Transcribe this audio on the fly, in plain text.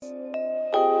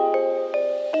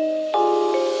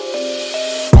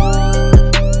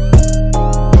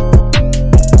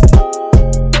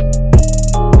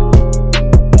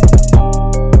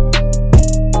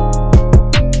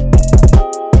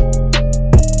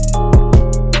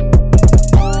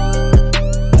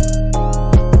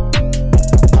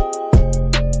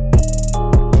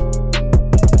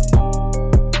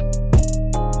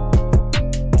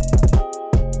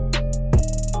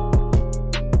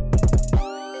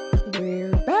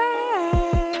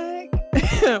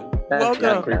That's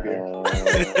not Welcome. creepy.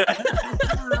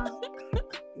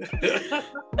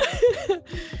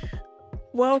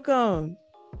 Welcome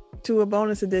to a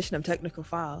bonus edition of Technical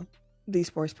File, the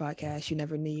sports podcast you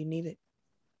never knew you needed.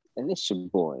 And it's your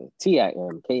boy,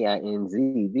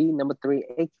 TIMKINZ, the number 3,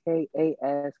 aka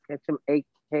Ass Ketchum,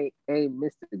 aka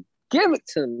Mr. Give It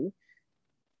To Me.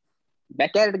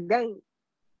 Back at it again.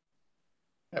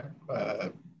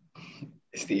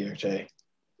 It's the RJ.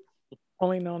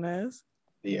 Only known as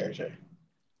The RJ.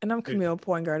 And I'm Camille,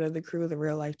 point guard of the crew, the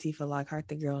real life Tifa Lockhart,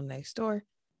 the girl next door.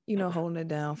 You know, holding it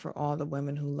down for all the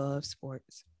women who love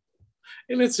sports.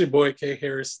 And it's your boy, K.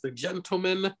 Harris, the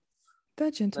gentleman.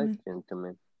 The gentleman.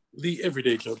 The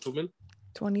everyday gentleman.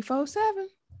 24/7.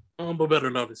 But better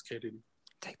known as KD.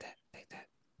 Take that.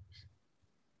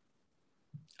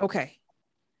 Okay.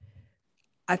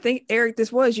 I think, Eric,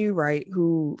 this was you, right?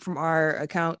 Who, from our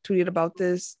account, tweeted about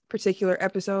this particular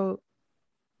episode?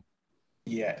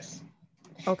 Yes.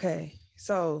 Okay.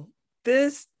 So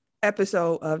this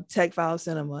episode of Tech File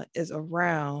Cinema is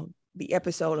around the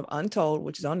episode of Untold,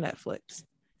 which is on Netflix.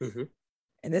 Mm-hmm.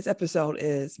 And this episode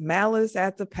is Malice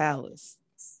at the Palace.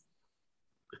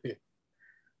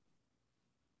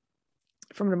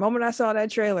 From the moment I saw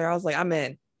that trailer, I was like, I'm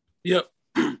in. Yep.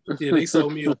 Yeah, they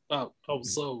sold me up. I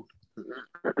was sold.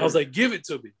 I was like, give it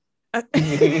to me.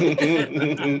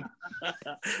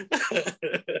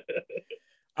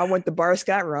 I went the Bar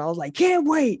Scott route. I was like, can't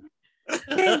wait.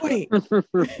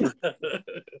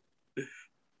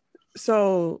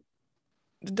 So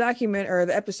the document or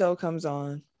the episode comes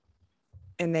on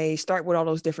and they start with all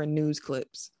those different news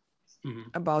clips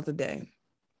about the day.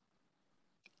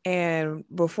 And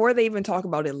before they even talk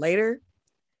about it later,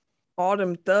 all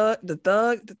them thug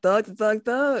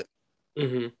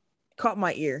caught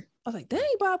my ear. I was like, dang,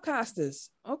 Bob Costas.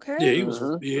 Okay. Yeah, he was,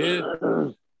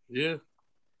 yeah.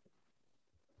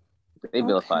 They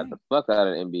vilified the fuck out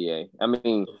of the NBA. I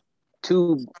mean,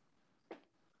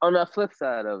 on the flip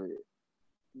side of it,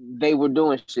 they were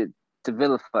doing shit to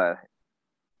vilify,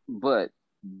 but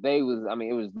it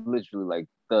was literally like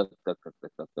thug. And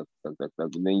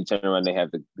then you turn around, they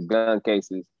have the gun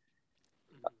cases.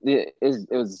 It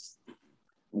was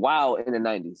wild in the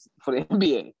 90s for the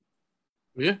NBA.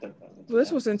 Yeah. Well,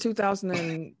 this was in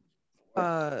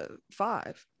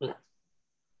 2005.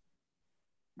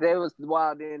 There was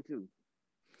wild then too.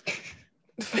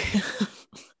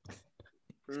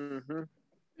 You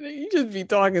just be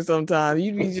talking sometimes.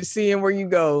 You be just seeing where you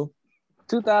go.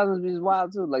 2000s was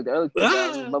wild too, like the early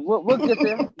 2000s. But we'll get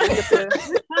there.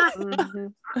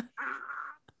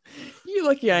 You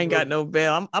lucky I ain't got no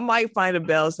bell. I might find a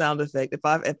bell sound effect if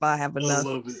I have enough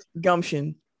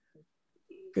gumption.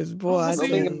 Because boy, I'll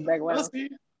see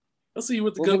you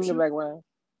with the gumption.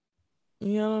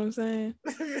 You know what I'm saying?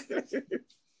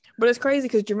 But it's crazy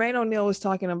because Jermaine O'Neal was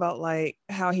talking about like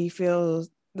how he feels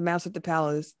the Malice at the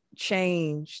Palace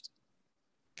changed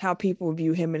how people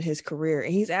view him in his career.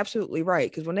 And he's absolutely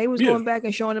right. Because when they was going back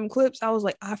and showing him clips, I was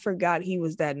like, I forgot he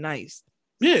was that nice.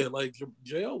 Yeah, like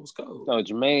JL was cold. No,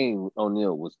 Jermaine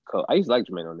O'Neal was cold. I used to like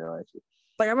Jermaine O'Neal, actually.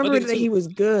 Like, I remember that he was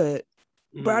good,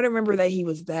 but I didn't remember that he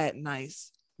was that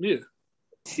nice. Yeah.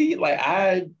 See,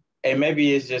 and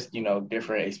maybe it's just,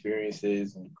 different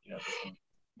experiences and, different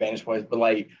vantage points, but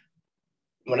like,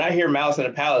 when I hear Malice in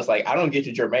the Palace, like, I don't get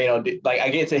to Jermaine O'Neal. Like, I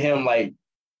get to him, like,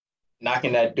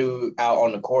 knocking that dude out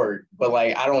on the court, but,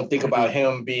 like, I don't think about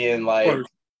him being, like,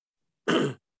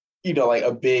 like,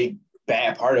 a big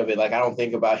bad part of it. Like, I don't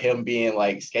think about him being,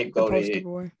 like,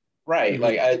 scapegoated. Right.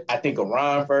 Like, I think of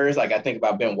Ron first. Like, I think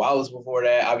about Ben Wallace before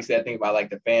that. Obviously, I think about,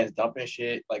 like, the fans dumping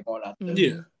shit, like, going out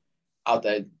the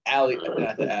alley,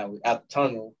 not the alley, out the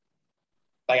tunnel.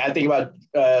 Like, I think about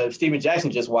Steven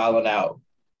Jackson just wilding out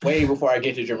way before I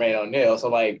get to Jermaine O'Neal. So,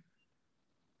 like,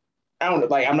 I'm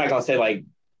not gonna say, like,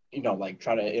 like,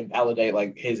 try to invalidate,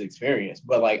 like, his experience,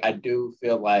 but, like, I do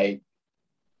feel like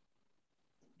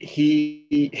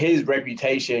his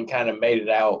reputation kind of made it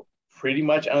out pretty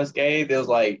much unscathed. It was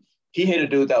like he hit a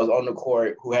dude that was on the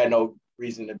court who had no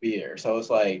reason to be there. So it's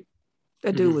like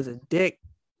that dude was a dick.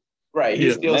 Right.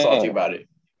 He's still salty about it.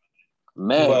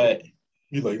 Man. But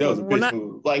he's like, that was a bitch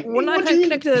move. Like, when I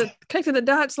connected the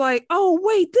dots, like, oh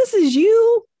wait, this is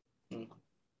you.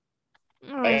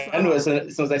 Like, I knew it as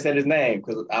soon as I said his name,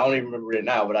 because I don't even remember it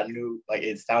now, but I knew, like,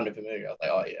 it sounded familiar. I was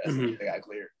like, oh yeah, they got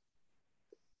clear.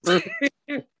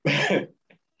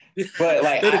 But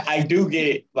like, I do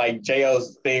get like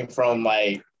JO's thing from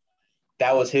like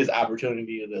that was his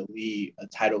opportunity to lead a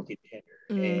title contender,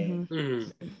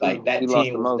 and like that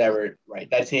team was never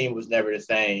That team was never the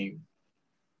same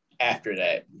after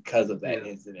that because of that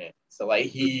incident. So like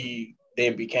he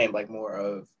then became like more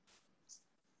of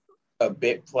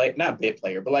a not bit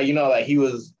player, but like, you know, like he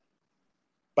was,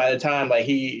 by the time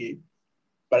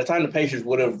the Pacers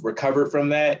would have recovered from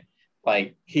that,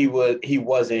 like he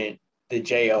wasn't the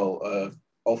JO of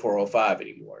 0405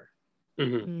 anymore.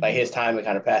 Mm-hmm. Like his time had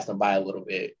kind of passed him by a little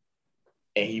bit,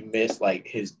 and he missed like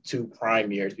his 2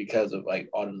 prime years because of like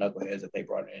all the knuckleheads that they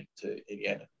brought into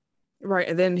Indiana. Right,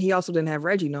 and then he also didn't have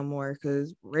Reggie no more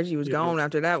because Reggie was gone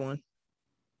after that one.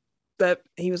 But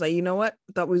he was like, you know what?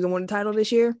 I thought we was gonna win the title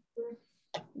this year.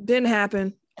 Didn't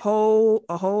happen.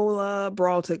 A whole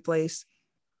brawl took place.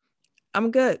 I'm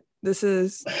good. This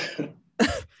is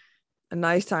a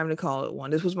nice time to call it one.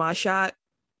 This was my shot.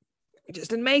 We just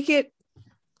didn't make it.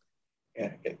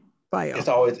 Yeah. Bye, it's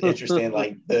always interesting,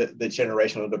 like the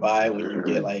generational divide when you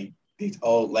get like these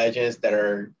old legends that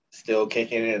are still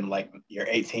kicking in like you're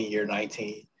 18, you're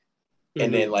 19.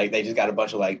 And then like they just got a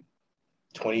bunch of like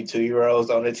 22-year-olds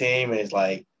on the team, and it's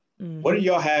like, what do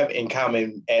y'all have in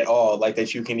common at all? Like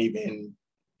that you can even,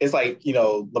 it's like, you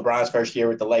know, LeBron's first year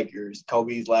with the Lakers,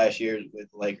 Kobe's last year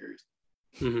with the Lakers.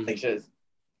 Like just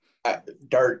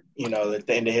Dirk, you know, at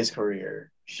the end of his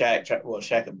career, Shaq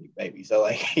a big baby. So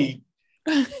like he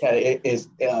is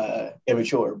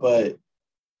immature, but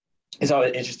it's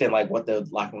always interesting like what the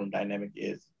locker room dynamic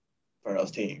is for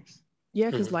those teams. Yeah,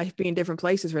 because life be in different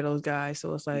places for those guys.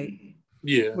 So it's like,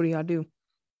 what do y'all do?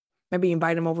 Maybe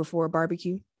invite them over for a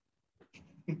barbecue.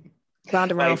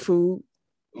 Bound around like, food.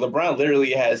 LeBron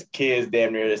literally has kids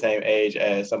damn near the same age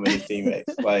as some of his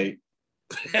teammates. Like,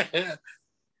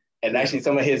 and actually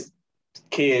some of his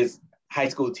kids' high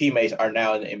school teammates are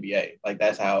now in the NBA. Like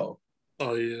that's how.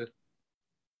 Oh yeah.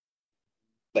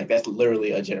 Like that's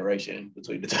literally a generation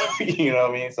between the two. You know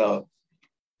what I mean? So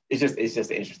it's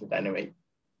just an interesting dynamic.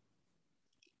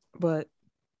 But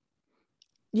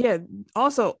yeah,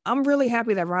 also I'm really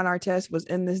happy that Ron Artest was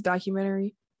in this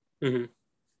documentary.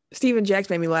 Steven Jacks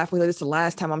made me laugh. This is the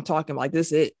last time I'm talking like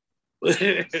this. It.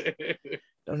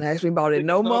 Don't ask me about it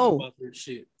no more. About that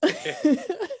shit.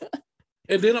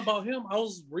 And then about him, I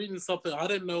was reading something. I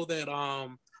didn't know that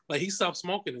like he stopped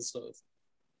smoking and stuff.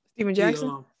 Steven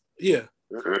Jackson? Yeah,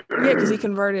 because he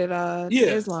converted to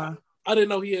Islam. I didn't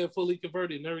know he had fully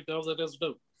converted and everything. I was like, that's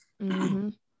dope.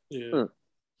 Yeah.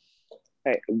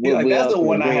 Hey, like that's the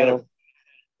one I had.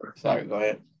 Sorry, go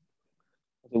ahead.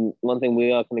 One thing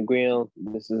we all can agree on: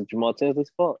 this is Jamal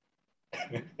Tinsley's fault.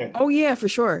 Oh yeah, for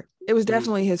sure. It was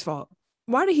definitely his fault.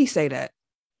 Why did he say that?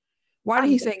 Why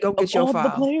did he say go get your file?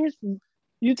 The players,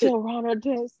 you tell Ron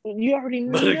Artest, you already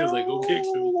know like, go kick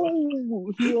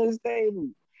he unstable,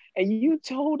 and you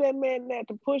told that man that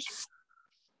to push.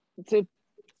 To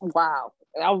wow,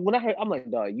 when I heard, I'm like,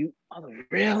 dog, I'm like,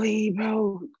 really,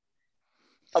 bro?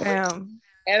 Damn.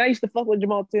 And I used to fuck with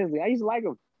Jamal Tinsley. I used to like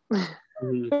him.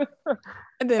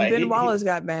 And then Ben Wallace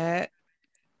got mad.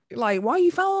 Like, why are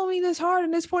you following me this hard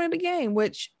in this point of the game?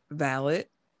 Which, valid.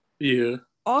 Yeah.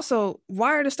 Also,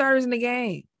 why are the starters in the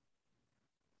game?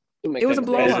 It was a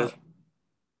blowout.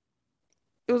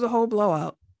 It was a whole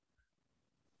blowout.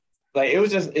 Like,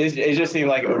 it just seemed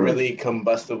like a really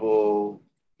combustible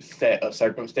set of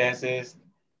circumstances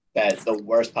that the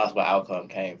worst possible outcome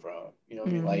came from. You know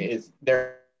what I mean? Like,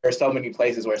 there are so many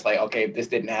places where it's like, okay, if this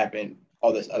didn't happen,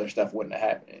 all this other stuff wouldn't have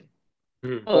happened.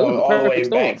 Going all the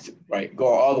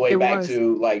way back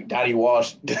to like Donnie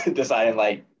Walsh deciding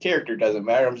like character doesn't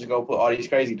matter. I'm just gonna put all these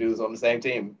crazy dudes on the same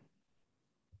team.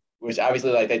 Which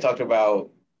obviously, like they talked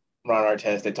about Ron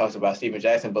Artest, they talked about Steven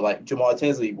Jackson, but like Jamal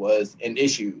Tinsley was an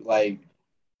issue. Like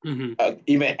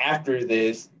even after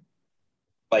this,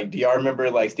 like do y'all remember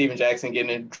like Steven Jackson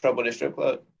getting in trouble at a strip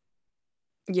club?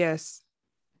 Yes.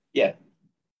 Yeah,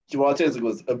 Jamal Tinsley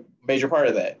was a major part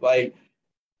of that. Like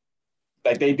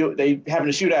they having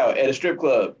a shootout at a strip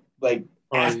club, like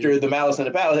after the Malice in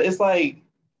the Palace. It's like,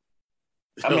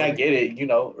 I mean, I get it, you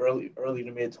know, early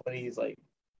to mid 20s, like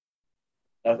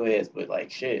knuckleheads, but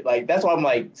like shit, like that's why I'm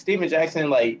like Steven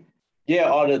Jackson, like yeah,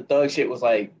 all the thug shit was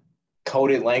like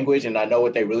coded language, and I know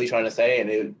what they really trying to say, and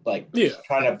it like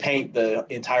trying to paint the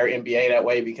entire NBA that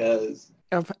way because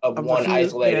of one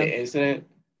isolated incident.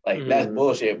 Like that's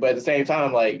bullshit. But at the same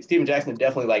time, like Steven Jackson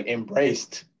definitely like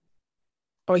embraced.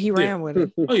 Oh, he ran with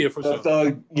it. Oh yeah, for sure.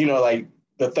 Thug, you know, like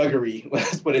the thuggery.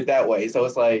 Let's put it that way. So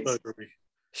it's like,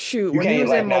 shoot, you can't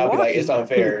like now be like it's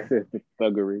unfair.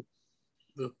 Thuggery.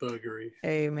 The thuggery.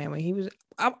 Hey man, when he was,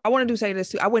 I want to say this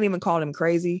too. I wouldn't even call him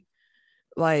crazy.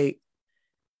 Like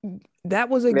that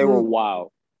was a. They were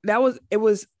wild. It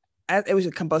was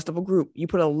a combustible group. You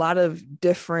put a lot of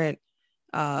different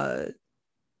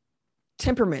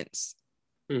temperaments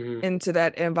into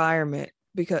that environment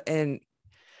and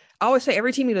I always say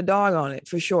every team need a dog on it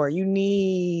for sure. You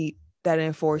need that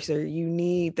enforcer. You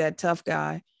need that tough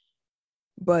guy.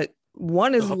 but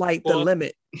one is like the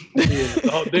limit. Yeah,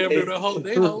 the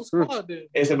whole squad did.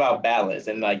 It's about balance,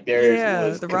 and like theirs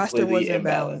was the roster wasn't imbalanced.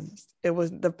 Balanced. It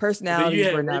was the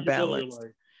personalities were not balanced.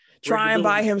 Like, trying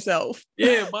by himself.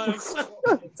 Yeah, by himself.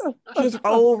 Just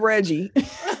old Reggie.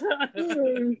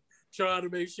 Trying to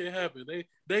make shit happen.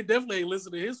 They definitely ain't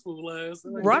listen to his fool ass.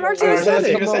 Like, Ron Artest said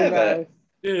it. That.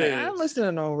 Yeah, I'm listening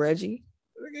to no Reggie.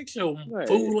 Get your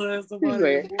fool ass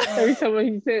somebody. Every time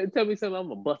he said, "Tell me something," I'm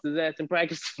gonna bust his ass in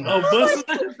practice. Oh, bust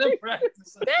his ass in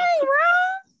practice.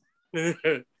 Dang,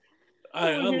 Ron.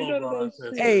 I love Ron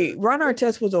Artest. Hey, Ron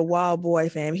Artest was a wild boy,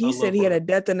 fam. He said he had a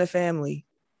death in the family,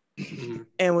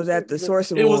 and was at the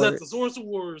Source Awards. It was at the Source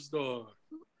Awards, dog.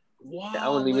 Wow, I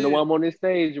don't even know why I'm on this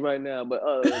stage right now, but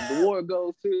the award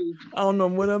goes to. I don't know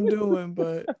what I'm doing,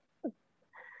 but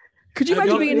could you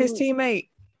imagine being his teammate?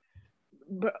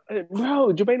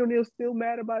 Bro, Jermaine O'Neal's still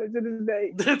mad about it to this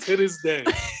day. To this day.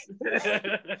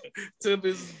 To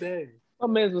this day. My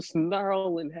man was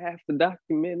snarling half the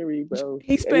documentary, bro.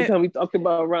 Every time we talked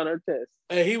about Ron Artest.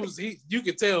 And you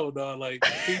could tell, dog, like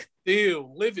he's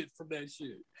still livid from that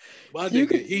shit. My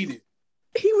nigga heated.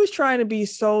 He was trying to be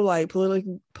so like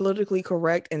politically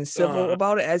correct and civil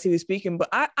about it as he was speaking, but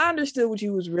I understood what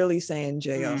you was really saying,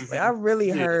 J.O. Like, I really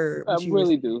heard. I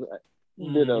really do.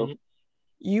 Ditto.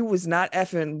 You was not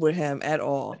effing with him at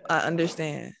all. I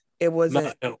understand. It wasn't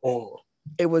not at all.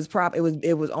 It was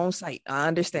it was on site. I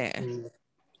understand.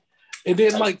 And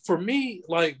then, like, for me,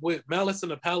 like with Malice in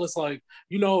the Palace, like,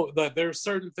 you know, that there's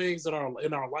certain things that are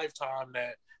in our lifetime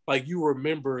that like you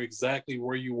remember exactly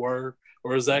where you were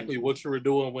or exactly what you were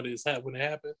doing when it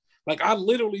happened. Like, I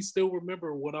literally still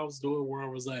remember what I was doing, where I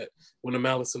was at when the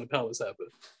Malice in the Palace happened.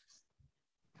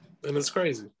 And it's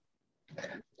crazy.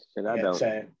 And I don't.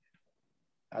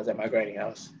 I was at my granny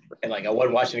house, and like I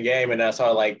wasn't watching the game, and I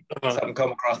saw like something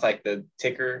come across like the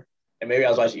ticker, and maybe I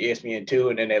was watching ESPN2,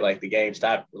 and then the game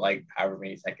stopped like however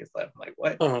many seconds left. I'm like,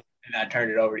 what? And I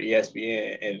turned it over to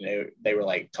ESPN, and they were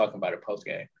like talking about it post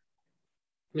game.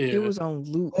 Yeah. It was on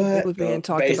loop. It was being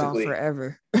talked about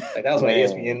forever. Like that was when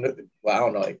ESPN. Well, I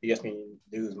don't know. Like ESPN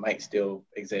News might still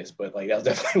exist, but like that was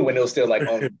definitely when it was still like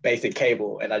on basic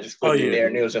cable, and I just flipped it there,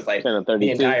 and it was just like the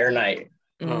entire night.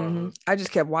 Mm-hmm. I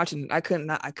just kept watching it. I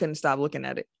couldn't stop looking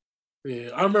at it. Yeah,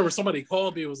 I remember somebody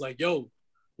called me. It was like, "Yo,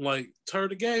 like turn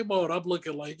the game on." I'm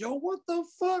looking like, "Yo, what the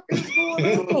fuck is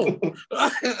going on?"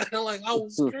 Like I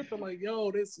was tripping. Like, "Yo,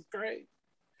 this is great."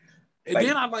 And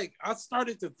then I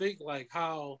started to think like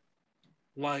how,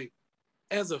 like,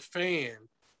 as a fan,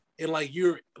 and like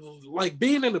you're like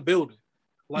being in the building,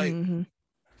 like.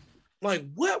 Like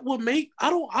what would make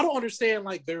I don't understand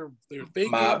like their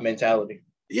thinking mob mentality.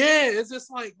 Yeah, it's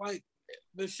just like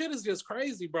the shit is just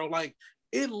crazy, bro. Like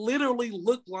it literally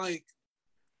looked like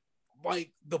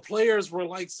the players were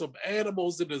like some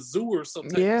animals in a zoo or some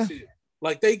type of shit.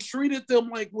 Like they treated them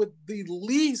like with the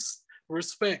least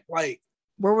respect. Like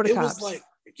where were the cops? Was like,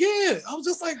 yeah, I was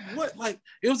just like, what? Like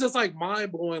it was just like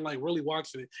mind blowing. Like really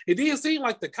watching it. It didn't seem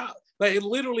like the cop. Like it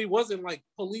literally wasn't like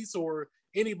police or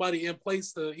anybody in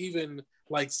place to even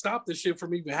like stop the shit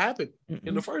from even happening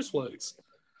in the first place.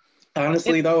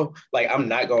 Honestly, though, like I'm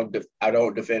not going to. I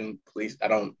don't defend police. I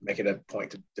don't make it a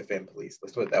point to defend police.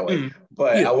 Let's put it that way.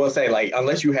 But I will say, like,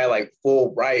 unless you had like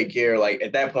full riot gear, like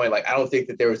at that point, like I don't think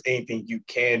that there was anything you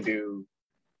can do.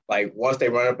 Like once they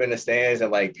run up in the stands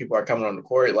and like people are coming on the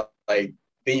court, like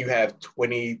then you have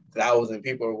 20,000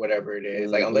 people or whatever it is.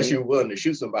 Like unless you're willing to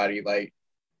shoot somebody, like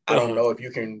I don't know if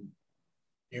you can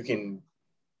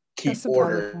keep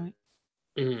order.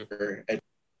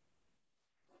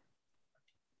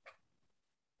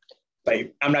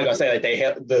 Like I'm not gonna say like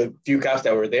the few cops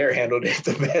that were there handled it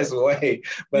the best way,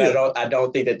 but I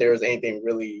don't think that there was anything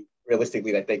really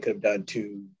realistically that they could have done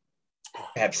to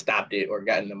have stopped it or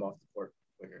gotten them off the court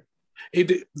quicker.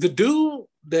 The dude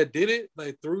that did it,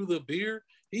 like threw the beer,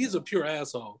 he's a pure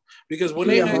asshole. Because when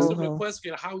they asked him the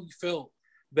question how he felt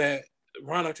that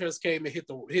Ron Artest came and hit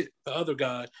the other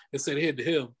guy and said hit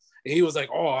him, and he was like,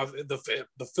 "Oh,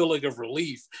 the feeling of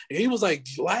relief," and he was like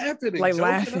laughing and like joking.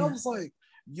 Laughing. I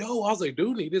was like,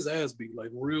 dude, need his ass beat,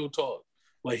 like real talk.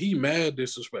 Like he mad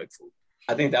disrespectful.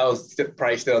 I think that was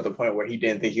probably still at the point where he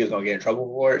didn't think he was gonna get in trouble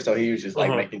for it, so he was just like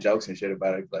making jokes and shit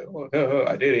about it. Like, oh,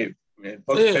 I did it, man.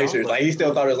 Fuck the Pacers. Like he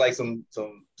still thought it was like some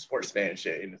sports fan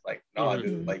shit, and it's like, no,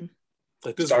 dude, like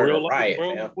this real life,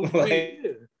 bro.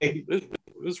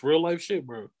 This real life shit,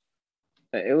 bro.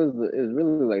 It was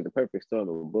really like the perfect storm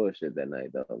of bullshit that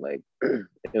night, though. Like it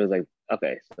was like,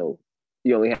 okay, so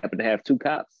you only happen to have two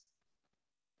cops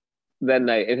that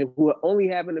night, and who only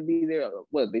happened to be there,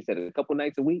 what they said, a couple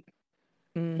nights a week.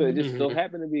 So it just so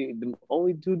happened to be the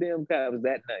only two damn cops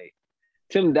that night.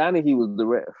 Tim Donaghy was the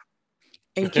ref.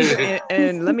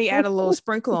 And let me add a little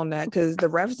sprinkle on that because the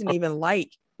refs didn't even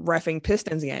like reffing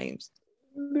Pistons games.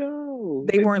 No,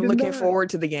 they weren't looking forward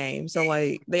to the game, so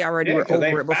like they already were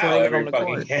over it before they got on the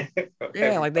court.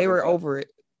 Yeah, like they were over it.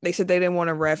 They said they didn't want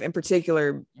to ref, in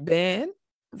particular, Ben,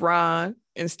 Ron,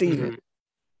 and Steven.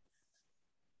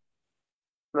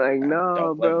 Like,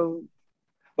 no, bro.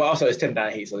 But also, it's Tim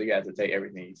Donaghy, so you have to take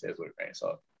everything he says with a grain of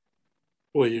salt.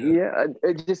 Well, yeah,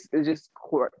 it's just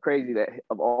crazy that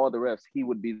of all the refs, he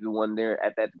would be the one there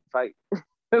at that fight.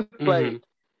 Like,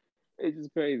 it's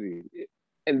just crazy.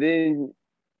 And then,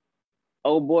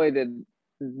 oh boy, that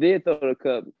did throw the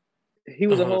cup. He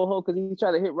was a whole hoe because he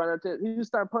tried to hit Ron Artest. He just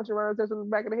started punching Ron Artest in the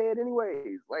back of the head,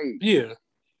 anyways. Like, yeah.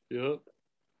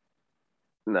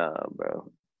 Nah,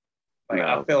 bro. Like,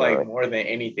 I feel like more than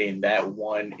anything, that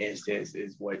one instance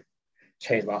is what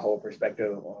changed my whole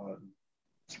perspective on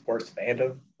sports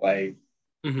fandom. Like,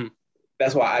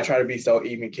 that's why I try to be so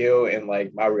even keel in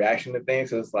like my reaction to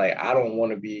things. It's like I don't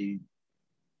want to be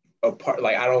a part.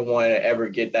 Like, I don't want to ever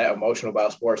get that emotional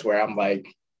about sports where I'm like,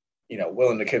 you know,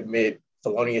 willing to commit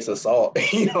felonious assault.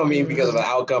 You know what I mean? Because of the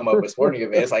outcome of a sporting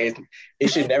event. It's like it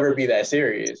should never be that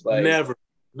serious. Like never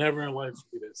in life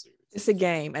should be that serious. It's a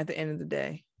game at the end of the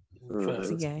day. It's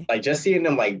a game. Like just seeing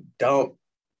them like dump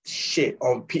shit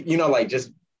on people, you know, like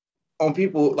just on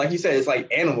people, like you said, it's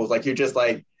like animals. Like you're just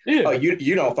like, oh,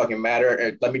 you don't fucking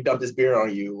matter. Let me dump this beer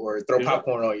on you, or throw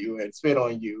popcorn on you, and spit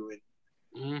on you,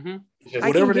 and just,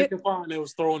 whatever they can find, they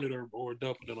was throwing it or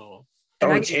dumping it on.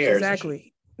 Throwing chairs.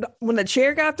 Exactly. When the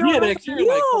chair got thrown, that chair,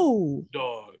 like,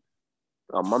 dog.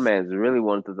 Oh, my man's really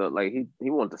wanted to like he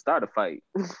wanted to start a fight.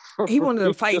 He wanted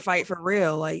to fight for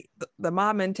real. Like the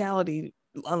mob mentality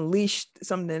unleashed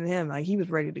something in him. Like he was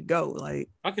ready to go. Like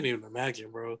I can't even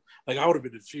imagine, bro. Like I would have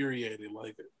been infuriated.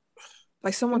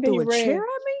 Like someone threw a chair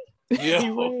at me. Yeah,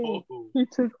 he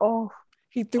took off.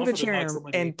 He threw the chair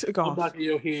and took off. I'm knocking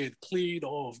your head clean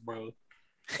off, bro.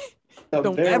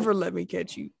 Don't ever let me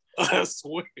catch you. I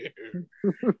swear.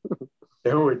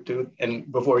 There were two,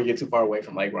 and before we get too far away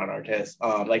from like Ron Artest,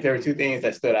 like there were two things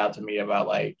that stood out to me about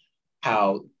like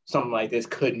how something like this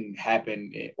couldn't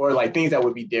happen, or like things that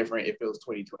would be different if it was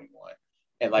 2021.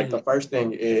 And like the first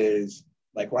thing is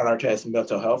like Ron Artest's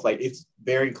mental health. Like it's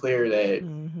very clear that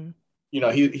you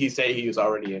know he said he was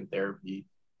already in therapy.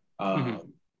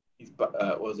 He's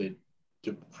was it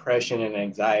depression and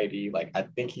anxiety? Like I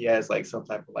think he has like some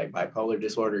type of like bipolar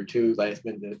disorder too. Like it's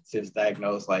been since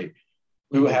diagnosed. Like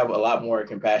we would have a lot more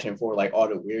compassion for like all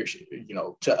the weird shit, you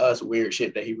know, to us weird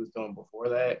shit that he was doing before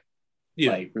that.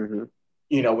 Yeah. Like,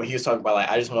 you know, when he was talking about like,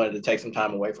 I just wanted to take some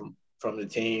time away from the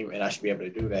team and I should be able to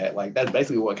do that. Like, that's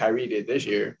basically what Kyrie did this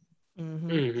year.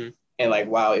 And like,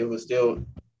 while it was still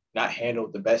not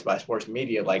handled the best by sports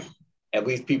media, like at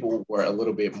least people were a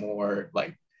little bit more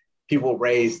like people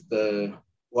raised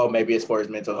well, maybe it's for his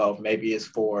mental health, maybe it's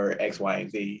for X, Y,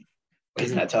 and Z. But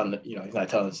he's not telling he's not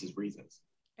telling us his reasons.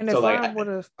 And if Ron would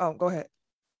have, go ahead.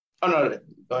 Oh no,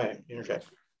 go ahead. Interject.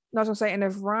 No, I was gonna say, and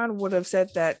if Ron would have said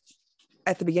that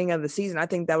at the beginning of the season, I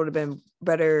think that would have been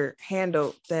better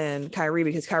handled than Kyrie,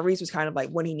 because Kyrie's was kind of like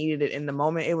when he needed it in the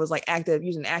moment. It was like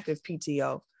using active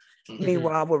PTO.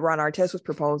 Meanwhile, what Ron Artest was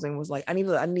proposing was like, I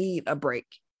need a break.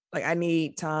 Like I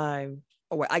need time.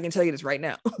 Oh, I can tell you this right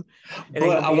now. But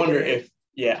I wonder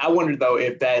I wonder though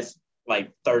if that's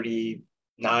like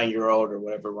 39-year-old or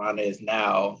whatever Ron is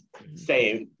now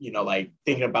saying, you know, like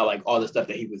thinking about like all the stuff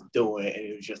that he was doing, and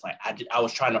it was just like I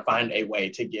was trying to find a way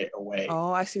to get away.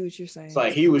 Oh, I see what you're saying. So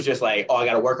like he was just like, oh, I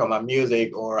got to work on my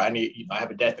music, or I need, you know, I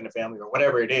have a death in the family, or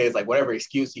whatever it is, like whatever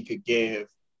excuse he could give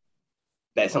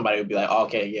that somebody would be like, oh,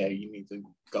 okay, yeah, you need to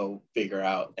go figure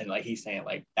out. And like he's saying,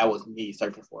 like that was me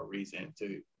searching for a reason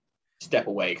to step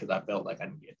away because I felt like I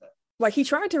didn't get that. Like he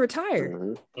tried to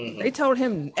retire. They told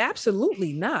him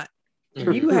absolutely not.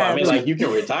 You have, I mean, like you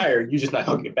can retire, you just not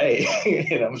gonna get paid.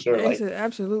 And I'm sure, like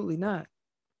absolutely not.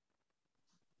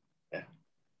 Yeah,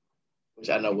 which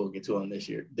I know we'll get to on this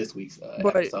week's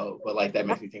episode. But like that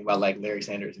makes me think about like Larry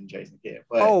Sanders and Jason Kidd.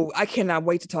 But, I cannot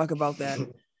wait to talk about that.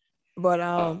 But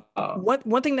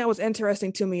one thing that was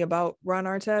interesting to me about Ron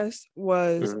Artest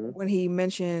was when he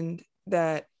mentioned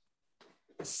that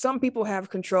some people have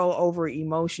control over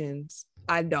emotions.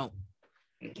 I don't.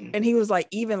 And he was like,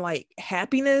 even like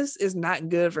happiness is not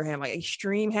good for him. Like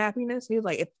extreme happiness. He was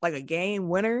like, it's like a game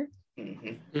winner.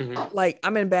 Like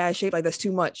I'm in bad shape. Like that's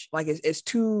too much. Like it's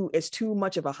too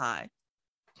much of a high.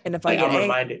 And if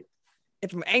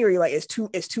if I'm angry, like it's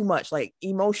too much. Like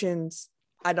emotions,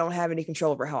 I don't have any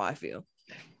control over how I feel.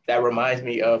 that reminds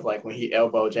me of like when he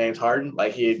elbowed James Harden,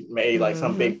 like he had made like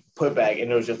some big putback,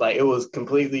 and it was just like it was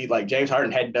completely like James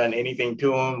Harden hadn't done anything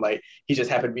to him, like he just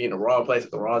happened to be in the wrong place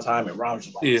at the wrong time, and Ron was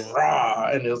just like rah,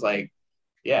 and it was like,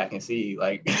 yeah, I can see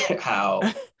like how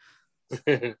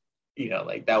you know,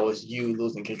 like that was you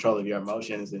losing control of your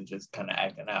emotions and just kind of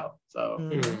acting out.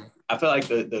 So I feel like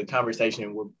the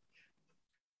conversation would,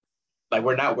 like,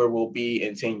 we're not where we'll be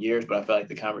in 10 years, but I feel like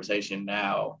the conversation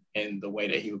now and the way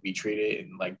that he would be treated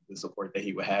and like the support that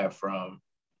he would have from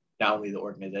not only the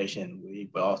organization,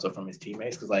 but also from his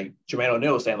teammates. Cause like Jermaine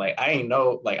O'Neal was saying, like, I ain't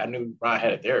know, like I knew Ron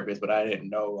had a therapist, but I didn't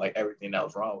know like everything that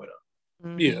was wrong with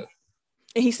him. Yeah.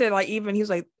 And he said, like, even he was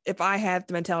like, if I had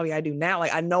the mentality I do now,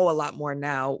 like I know a lot more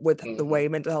now with the way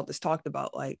mental health is talked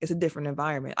about. Like it's a different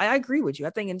environment. I agree with you. I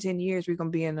think in 10 years we're gonna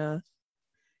be in a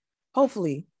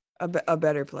hopefully a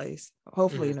better place.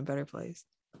 Hopefully in a better place.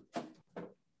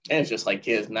 And it's just like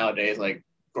kids nowadays like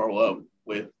grow up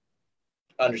with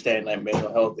understanding that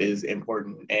mental health is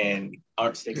important and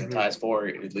aren't stigmatized for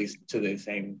it, at least to the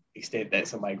same extent that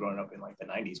somebody growing up in like the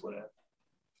 90s would have.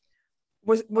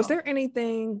 Was there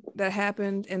anything that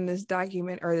happened in this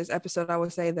document or this episode, I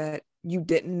would say, that you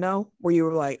didn't know, where you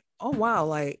were like, oh wow,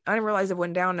 like I didn't realize it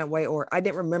went down that way, or I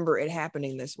didn't remember it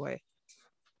happening this way?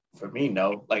 For me,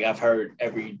 no. Like I've heard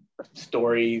every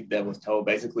story that was told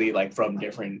basically like from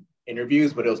different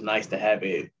interviews, but it was nice to have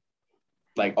it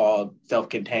like all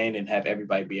self-contained and have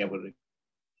everybody be able to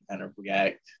kind of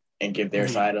react and give their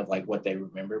side of like what they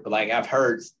remember. But like I've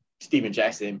heard Steven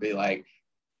Jackson be like,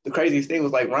 the craziest thing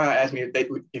was like Ron asked me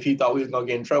if he thought we was gonna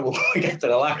get in trouble when we got to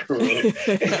the locker room.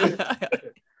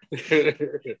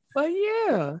 But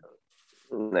yeah,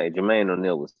 like Jermaine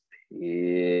O'Neal was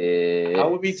pissed. I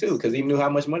would be too, because he knew how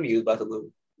much money he was about to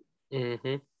lose.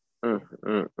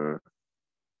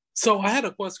 So I had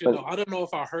a question though. I don't know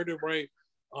if I heard it right,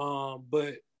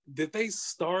 but did they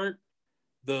start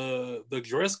the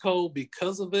dress code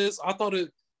because of this? I thought it,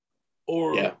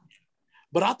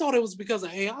 but I thought it was because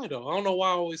of AI though. I don't know why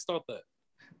I always thought that.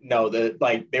 No, they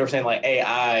were saying like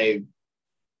AI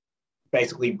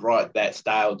basically brought that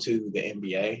style to the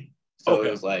NBA. So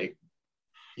it was like,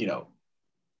 you know,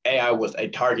 AI was a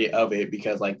target of it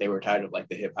because like they were tired of like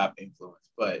the hip hop influence.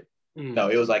 But no,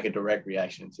 it was like a direct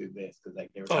reaction to this because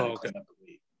like they were trying to clean up the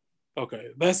league. Okay,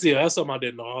 that's something I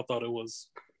didn't know. I thought it was.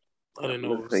 I didn't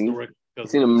know it was direct. You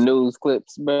see them news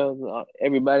clips, bro?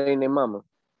 Everybody and their mama.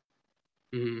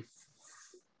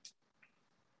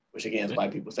 Which again is why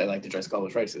people say like the dress code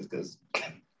was racist, because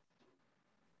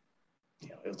you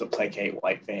know it was to placate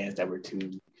white fans that were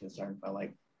too concerned about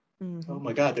like, oh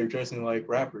my God, they're dressing like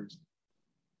rappers.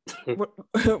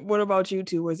 What about you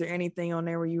two? Was there anything on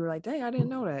there where you were like, dang, I didn't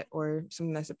know that, or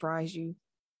something that surprised you?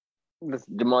 The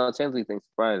Jamal Tinsley thing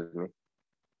surprised me.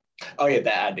 Oh yeah,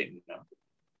 that I didn't know.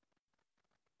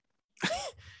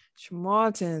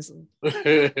 Jamal Tinsley,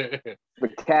 the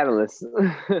catalyst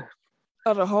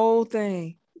of the whole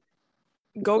thing.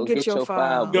 Go get your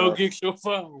file. Go get your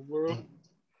file, bro.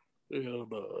 Hell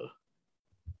no.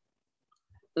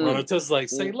 Ron Artest's like,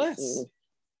 say less.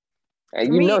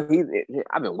 And you know,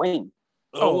 I've been waiting.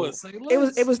 Say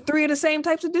less. It was three of the same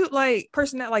types of dude, like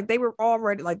person that like they were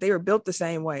already like they were built the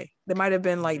same way. They might have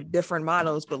been like different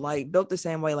models, but like built the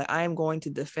same way. Like I am going to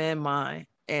defend mine,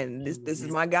 and this is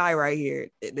my guy right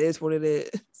here. It is what it is.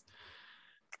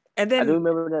 And then I do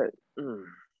remember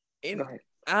that.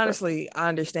 Honestly, I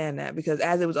understand that, because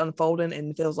as it was unfolding and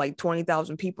it feels like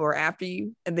 20,000 people are after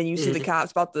you, and then you see the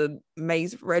cops about to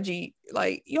mace Reggie,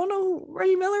 like, you don't know who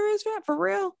Reggie Miller is, man? For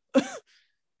real?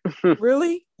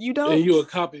 Really? You don't? And you a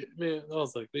copy, man. I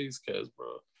was like, these cats, bro.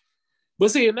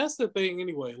 But see, and that's the thing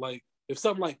anyway. Like, if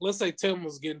something like, let's say Tim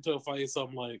was getting into a fight,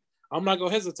 something like, I'm not gonna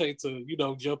hesitate to,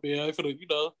 jump in.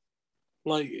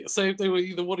 Like, same thing with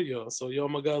either one of y'all. So, y'all,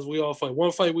 my guys, we all fight.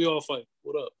 One fight, we all fight.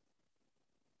 What up?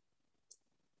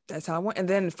 That's how I went. And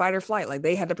then fight or flight, like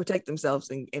they had to protect themselves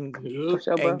and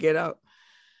get out.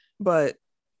 But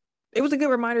it was a good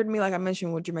reminder to me, like I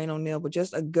mentioned with Jermaine O'Neal, but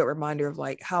just a good reminder of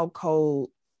like how cold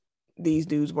these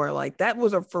dudes were. Like that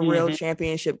was a for real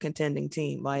championship contending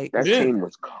team. Like that team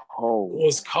was cold. It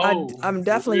was cold. I'm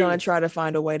definitely going to try to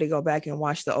find a way to go back and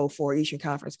watch the 2004 Eastern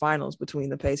Conference Finals between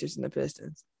the Pacers and the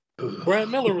Pistons. Brad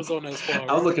Miller was on that squad.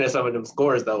 I was looking at some of them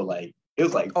scores though. Like it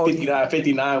was like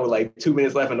 59-59 with like 2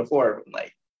 minutes left in the fourth. I'm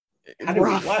like, how did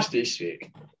we watch this shit?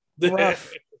 But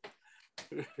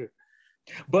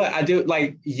I do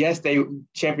like, yes, they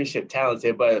championship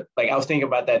talented, but like I was thinking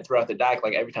about that throughout the doc,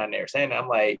 like every time they were saying that, I'm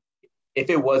like,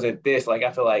 if it wasn't this, like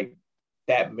I feel like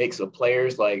that mix of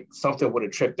players, like something would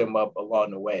have tripped them up along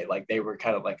the way. Like they were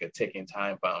kind of like a ticking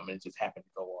time bomb and it just happened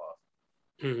to go off.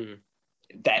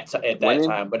 At that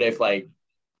time. But if like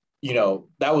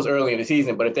that was early in the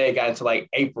season. But if they had gotten to like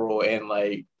April and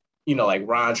like, like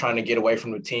Ron trying to get away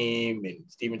from the team and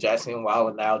Steven Jackson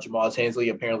wilding out, Jamal Tinsley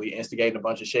apparently instigating a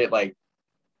bunch of shit, like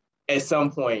at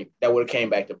some point that would have came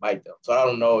back to bite them. So I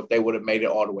don't know if they would have made it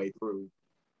all the way through.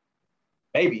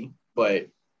 Maybe, but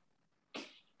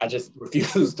I just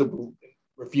refuse to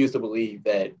believe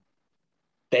that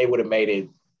they would have made it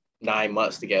 9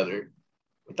 months together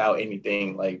without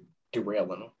anything like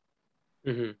derailing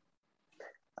them.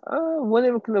 One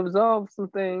of them can absolve some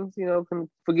things, can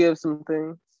forgive some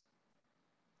things.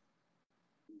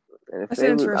 And if they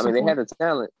had the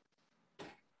talent.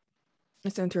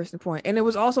 It's an interesting point. And it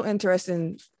was also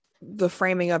interesting, the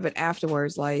framing of it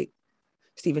afterwards. Like,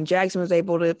 Steven Jackson was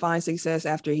able to find success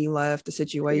after he left the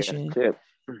situation.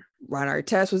 Ron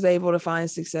Artest was able to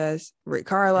find success. Rick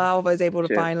Carlisle was able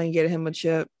to finally get him a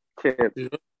chip.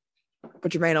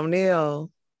 But Jermaine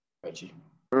O'Neal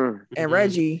and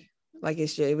Reggie, like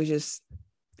it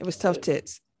was tough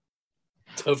tits.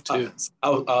 Tough tits. I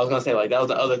was gonna say, like, that was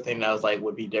the other thing that was like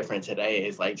would be different today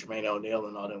is like Jermaine O'Neal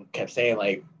and all them kept saying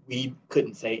like we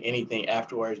couldn't say anything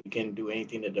afterwards. We couldn't do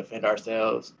anything to defend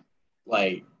ourselves.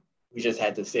 Like, we just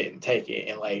had to sit and take it.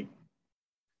 And like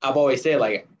I've always said,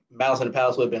 like, Malice in the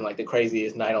Palace would have been like the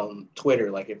craziest night on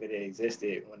Twitter, like if it had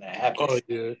existed when that happened. Oh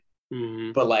yeah.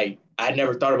 Mm-hmm. But like I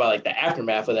never thought about like the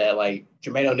aftermath of that. Like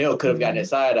Jermaine O'Neal could have gotten his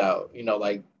side out,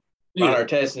 like Ron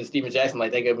Artest and Steven Jackson,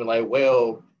 like they could have been like,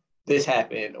 well, this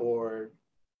happened, or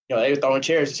they were throwing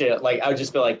chairs and shit. Like I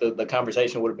just feel like the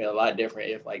conversation would have been a lot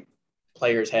different if like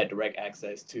players had direct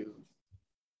access to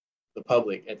the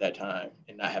public at that time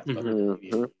and not have to go to the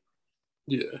media.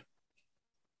 Yeah.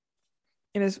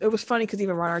 And it was funny because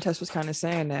even Ron Artest was kind of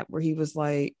saying that, where he was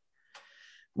like,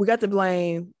 we got the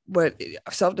blame, but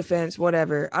self-defense,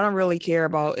 whatever. I don't really care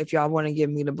about if y'all want to give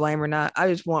me the blame or not. I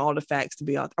just want all the facts to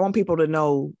be out. I want people to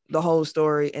know the whole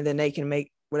story, and then they can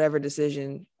make whatever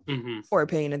decision or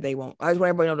opinion that they want. I just want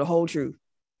everybody to know the whole truth.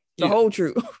 The whole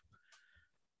truth.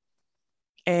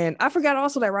 And I forgot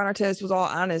also that Ron Artest was all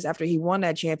honest after he won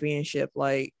that championship.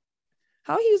 Like,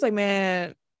 how he was like,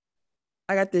 man,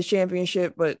 I got this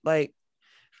championship, but like,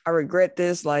 I regret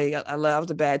this. Like, I was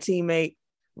a bad teammate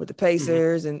with the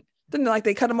Pacers. And then like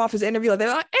they cut him off his interview. Like, they're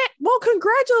like, well,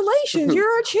 congratulations,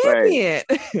 you're a champion.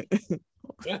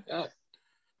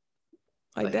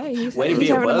 Like that. Way to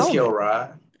be a buzzkill,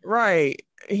 Rod. Right.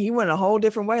 He went a whole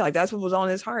different way. Like, that's what was on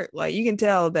his heart. Like, you can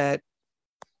tell that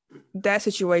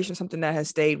situation is something that has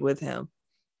stayed with him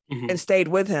and stayed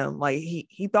with him. Like,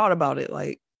 he thought about it.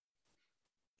 Like,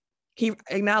 he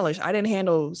acknowledged, I didn't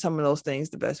handle some of those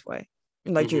things the best way.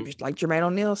 Like Jermaine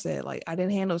O'Neal said, like, I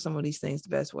didn't handle some of these things the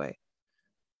best way.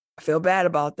 I feel bad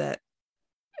about that.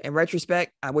 In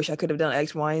retrospect, I wish I could have done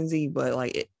X, Y, and Z, but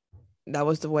like that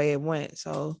was the way it went.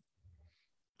 So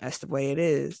that's the way it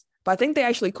is. But I think they're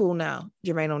actually cool now,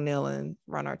 Jermaine O'Neal and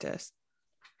Ron Artest.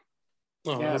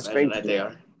 Oh, yeah, I imagine that they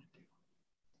are.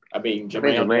 I mean,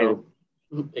 Jermaine O'Neal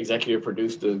executive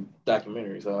produced the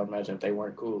documentary, so I imagine if they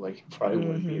weren't cool, like, he probably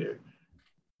wouldn't be there.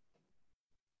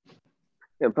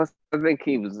 Yeah, plus I think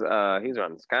he was on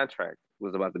his contract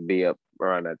was about to be up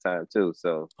around that time too.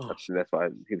 So that's why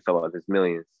he was talking about his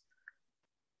millions.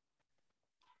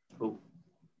 Who?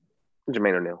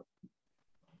 Jermaine O'Neal.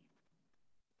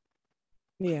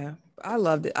 Yeah, I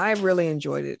loved it. I really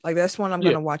enjoyed it. Like, that's one I'm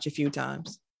gonna watch a few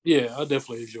times. Yeah, I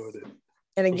definitely enjoyed it.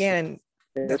 And again,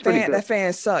 that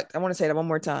fan sucked. I want to say that one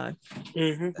more time.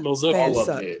 Most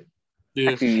definitely. Yeah.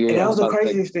 And that was the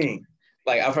craziest thing.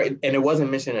 Like, I've heard, and it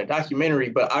wasn't mentioned in a documentary,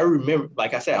 but I remember,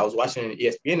 like I said, I was watching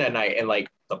ESPN that night, and like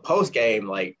the post game,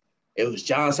 like it was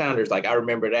John Saunders. Like, I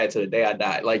remember that to the day I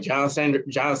died. Like, John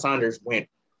Saunders went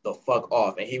the fuck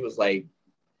off, and he was like,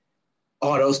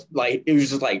 "Oh, those, like, it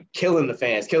was just like killing the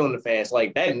fans."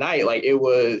 Like, that night, like, it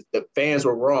was, the fans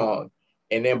were wrong,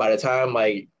 and then by the time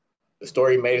like the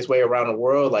story made its way around the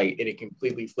world, like it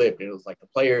completely flipped. It was like the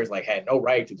players like had no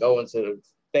right to go into the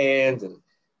stands and.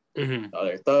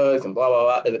 They're thugs and blah,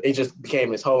 blah, blah. It just became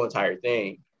this whole entire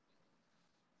thing.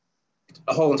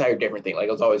 A whole entire different thing. Like,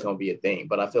 it was always going to be a thing.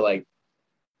 But I feel like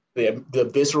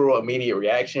the visceral immediate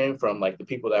reaction from like the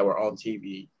people that were on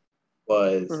TV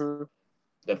was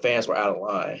the fans were out of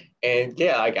line. And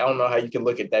yeah, like, I don't know how you can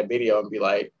look at that video and be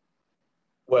like,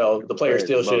 well, the players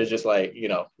still should have just like,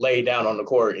 laid down on the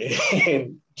court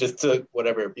and just took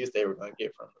whatever abuse they were going to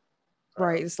get from them.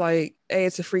 Right. It's like, hey,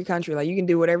 it's a free country. Like, you can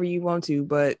do whatever you want to,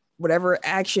 but whatever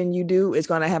action you do is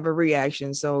going to have a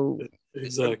reaction. So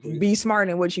exactly, be smart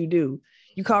in what you do.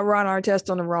 You caught Ron Artest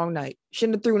on the wrong night.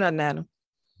 Shouldn't have threw nothing at him.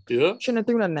 Yeah. Shouldn't have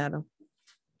threw nothing at him.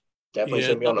 Definitely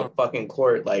shouldn't be on the fucking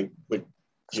court, like, with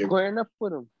squaring up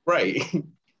with him. Right.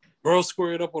 Bro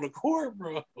squared up on the court,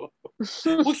 bro.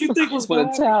 What you think was going to happen?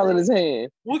 With a towel in his hand.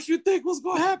 What you think was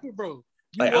going to happen, bro?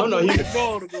 Like, I don't know.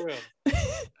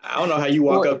 I don't know how you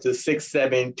walk up to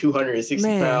 6'7",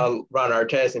 260-pound Ron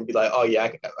Artest and be like, "Oh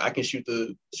yeah, I can shoot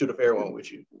a fair one with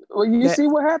you." Well, you see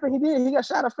what happened? He did. He got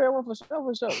shot a fair one for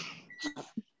sure.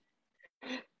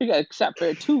 He got shot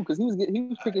fair too because he was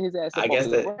picking his ass up off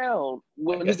the ground.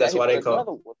 I guess that's why they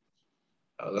call.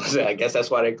 I guess that's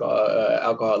why they call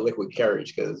alcohol liquid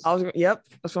courage because. Yep,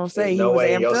 that's what I'm saying. No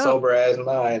way in your sober ass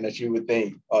mind that you would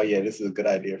think, "Oh yeah, this is a good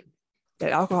idea."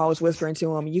 That alcohol was whispering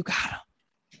to him, "You got him.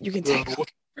 You can take him."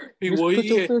 He had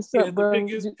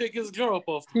to pick his jaw up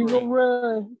off the ground. He gonna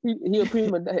run. He a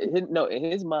prima. No, in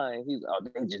his mind,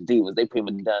 they just divas. They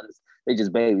prima donnas. They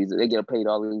just babies. They get paid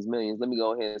all these millions. Let me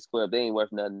go ahead and square up. They ain't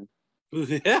worth nothing.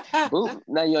 Boom.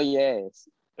 Now you're on your ass.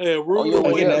 Hey,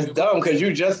 that's dumb because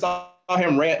you just saw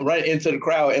him run into the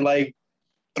crowd and like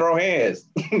throw hands.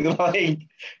 Like,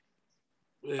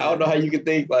 I don't know how you could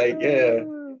think like,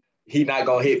 he not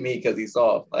gonna hit me because he's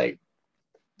soft. Like,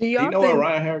 do you know where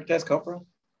Ryan Artest come from?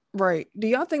 Right. Do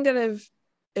y'all think that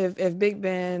if Big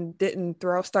Ben didn't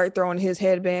start throwing his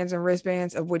headbands and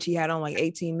wristbands, of which he had on like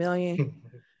 18 million,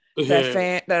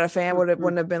 that a fan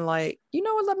wouldn't have been like, you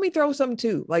know what, let me throw something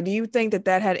too. Like, do you think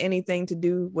that had anything to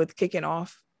do with kicking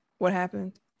off what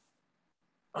happened?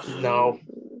 No.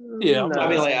 Yeah. I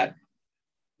mean, like,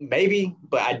 maybe,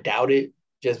 but I doubt it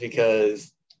just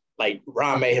because like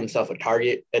Ron made himself a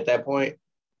target at that point.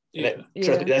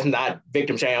 That's not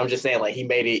victim shame. I'm just saying, like, he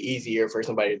made it easier for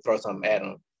somebody to throw something at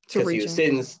him because he was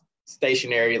sitting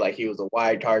stationary, like he was a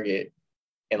wide target,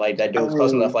 and like that dude was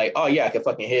close enough, like, oh yeah, I could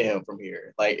fucking hit him from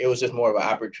here. Like, it was just more of an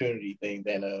opportunity thing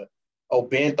than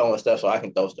Ben throwing stuff, so I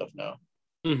can throw stuff now.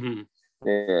 Mm-hmm.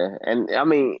 Yeah, and I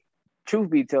mean, truth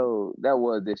be told, that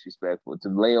was disrespectful to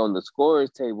lay on the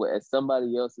scorer's table at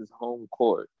somebody else's home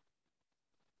court.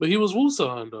 But he was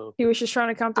Wusan though. He was just trying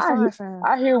to count the five.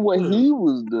 I hear what he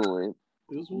was doing,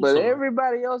 but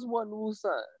everybody else wasn't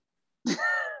Wusan.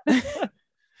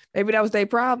 Maybe that was their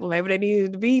problem. Maybe they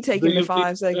needed to be taking the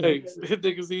 5 seconds. Hey,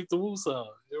 niggas need the Wusan.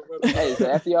 Hey,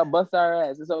 so after y'all bust our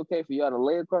ass, it's okay for y'all to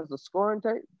lay across the scoring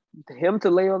table? Him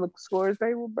to lay on the scorer's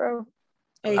table, bro?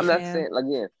 Hey, I'm not saying,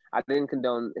 again, I didn't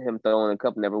condone him throwing a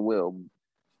cup, never will.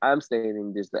 I'm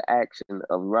stating just the action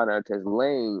of Ron Artest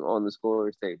laying on the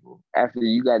scorer's table after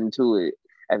you got into it,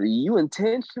 after you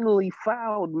intentionally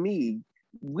fouled me.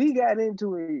 We got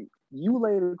into it. You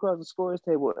laid it across the scorer's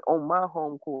table on my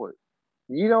home court.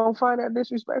 You don't find that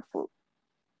disrespectful?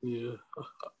 Yeah,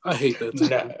 I hate that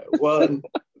too. Well,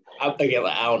 I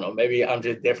don't know. Maybe I'm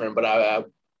just different, but I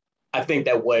think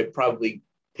that what probably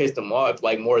pissed him off,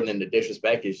 like, more than the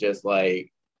disrespect, is just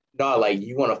like, no, like,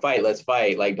 you want to fight, let's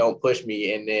fight. Like, don't push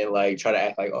me and then like try to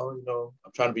act like, oh, you know,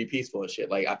 I'm trying to be peaceful and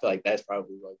shit. Like, I feel like that's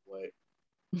probably like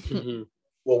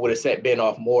what would have set Ben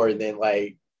off more than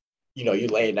like, you know, you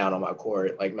laying down on my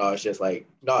court. Like, no, it's just like,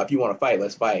 no, if you want to fight,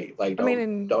 let's fight. Like,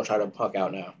 don't try to punk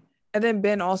out now. And then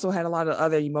Ben also had a lot of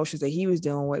other emotions that he was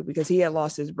dealing with because he had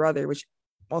lost his brother, which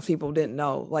most people didn't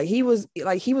know. Like, he was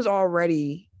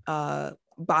already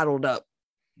bottled up,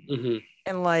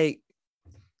 and like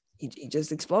he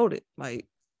just exploded. Like,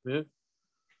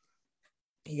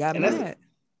 he got mad.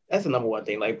 That's the number one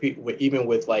thing. Like, people, even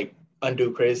with like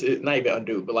undue criticism, not even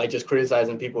undue, but like just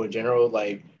criticizing people in general,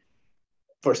 like,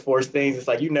 for sports things, it's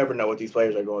like you never know what these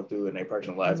players are going through in their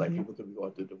personal lives. Like, people could be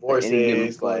going through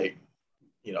divorces, like,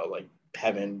 you know, like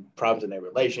having problems in their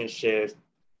relationships.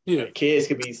 Yeah, kids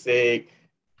could be sick,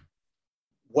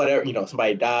 whatever. You know,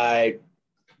 somebody died,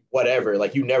 whatever.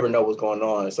 Like, you never know what's going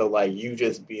on. So like, you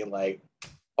just being like,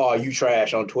 "Oh, you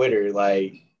trash" on Twitter,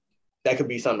 like, that could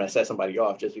be something that sets somebody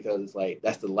off just because it's like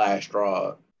that's the last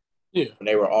straw. Yeah, when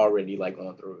they were already like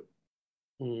going through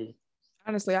it.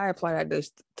 Honestly, I apply that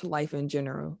just to life in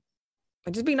general.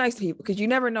 Like, just be nice to people because you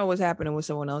never know what's happening with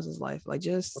someone else's life. Like,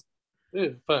 just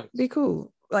be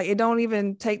cool. Like, it don't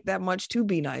even take that much to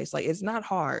be nice. Like, it's not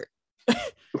hard.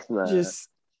 Just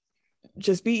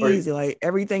be easy. Like,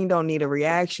 everything don't need a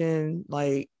reaction.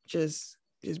 Like, just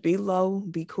be low,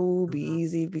 be cool, be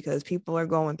easy, because people are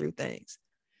going through things.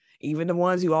 Even the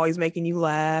ones who always making you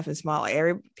laugh and smile.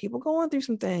 Like, people going through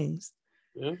some things.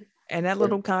 Yeah. And that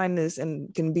little kindness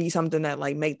and can be something that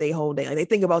like make their whole day. Like, they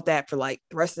think about that for like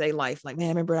the rest of their life. Like, man,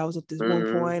 remember I was at this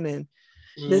one point and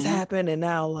this happened, and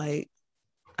now like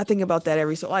I think about that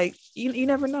every so like you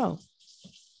never know.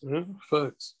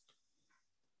 Facts.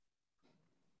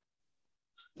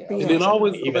 Yeah, and then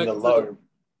always even the lower.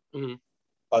 I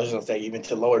was just gonna say, even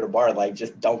to lower the bar, like,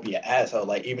 just don't be an asshole.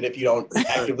 Like, even if you don't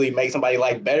actively make somebody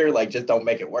like better, like, just don't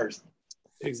make it worse.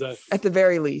 Exactly. At the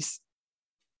very least.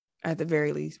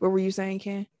 What were you saying,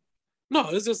 Ken? No,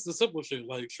 it's just the simple shit.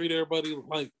 Like treat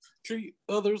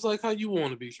others like how you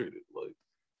want to be treated. Like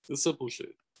the simple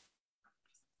shit.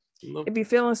 It be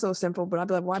feeling so simple, but I'd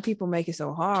be like, why people make it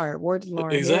so hard? Word to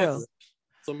Lauryn Hill.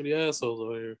 So many assholes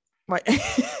out here. Right.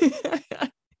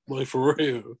 Like for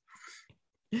real.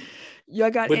 Y'all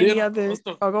got any other?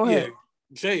 Go ahead.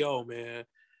 J.O., man.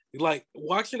 Like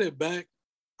watching it back,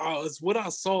 it's what I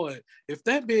saw it. If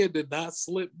that man did not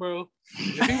slip, bro,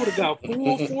 if he would have got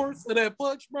full force of that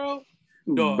punch, bro,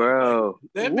 like,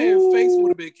 that man's face would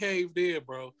have been caved in,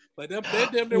 bro. Like that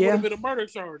damn near would have been a murder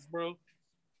charge, bro.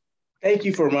 Thank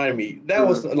you for reminding me. That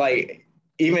was like,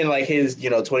 even like his,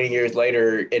 20 years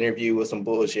later interview was some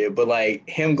bullshit, but like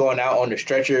him going out on the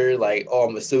stretcher, like, oh, I'm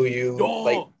gonna sue you.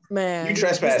 Like, man, you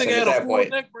trespassing at that point.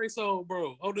 Neck brace on,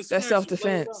 bro. That's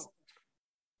self-defense.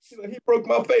 Like, he broke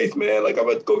my face, man. Like, I'm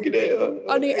about to go get that.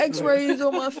 I need x-rays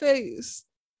on my face.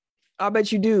 I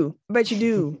bet you do.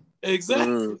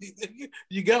 Exactly.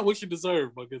 You got what you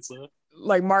deserve, my good son.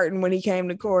 Like Martin when he came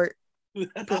to court.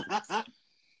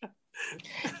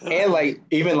 And like,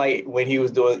 even like when he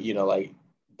was doing, like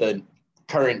the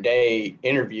current day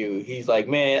interview, he's like,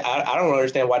 man, I don't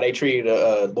understand why they treated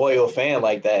a loyal fan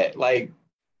like that. Like,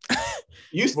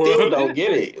 you still don't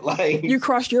get it. Like, you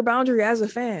crossed your boundary as a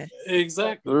fan.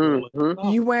 Exactly. Mm-hmm.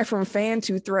 You went from fan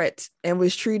to threat and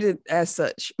was treated as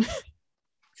such.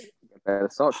 That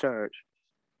assault charge.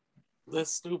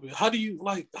 That's stupid. How do you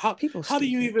do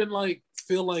you even like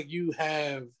feel like you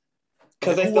have?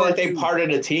 Because they feel like they're part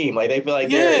of the team. Like, they feel like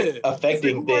they're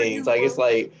affecting things. Like, it's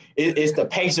like, it's the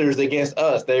Pacers against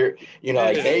us. They're,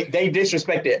 like they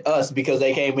disrespected us because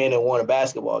they came in and won a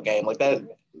basketball game. Like that.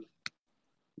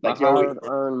 Like,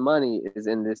 hard-earned money is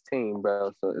in this team,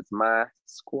 bro. So it's my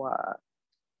squad.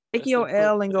 Take your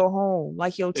L and go home,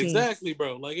 like your team. Exactly,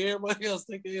 bro. Like everybody else,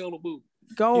 take the L to boot.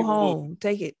 Go home.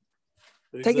 Take it.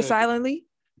 Exactly. Take it silently.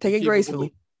 Take it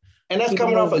gracefully. And that's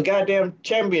coming off a goddamn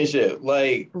championship.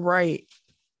 Like, right.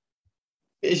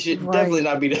 It should definitely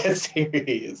not be that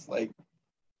serious. Like,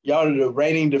 y'all are the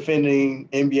reigning, defending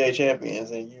NBA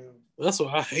champions, and you. That's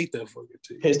why I hate that fucking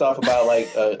team. Pissed off about like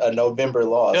a November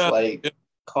loss.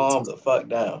 Calm the fuck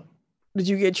down. Did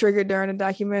you get triggered during the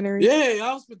documentary?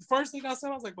 Yeah, the first thing I said,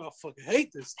 I was like, I fucking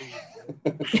hate this team.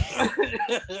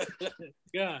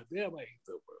 God damn, I hate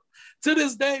them, bro. To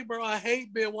this day, bro, I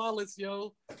hate Ben Wallace,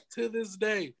 yo. To this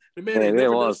day. The man ain't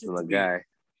never done shit to me. Guy.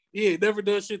 Yeah, never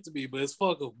done shit to me, but it's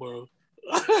fuck him, bro.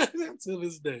 To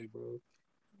this day, bro.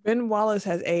 Ben Wallace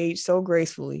has aged so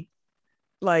gracefully.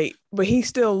 Like, but he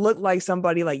still looked like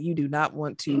somebody like you do not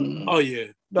want to. Oh, yeah.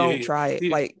 Don't try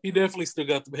it. Like, he definitely still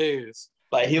got the hairs.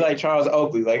 Like, he like Charles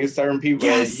Oakley. Like, it's certain people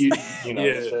that it's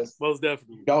just, most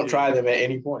definitely. Don't try them at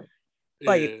any point.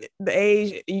 Like, the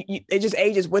age, it just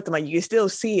ages with them. Like, you can still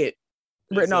see it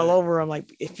written all over them.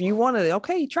 Like, if you want to,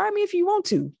 okay, try me if you want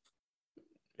to.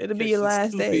 It'll be your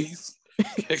last day.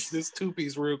 Catch this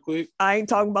 2-piece real quick. I ain't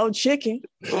talking about chicken.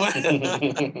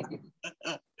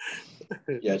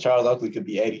 Yeah, Charles Oakley could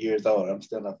be 80 years old. I'm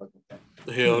still not fucking.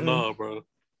 Hell no, bro.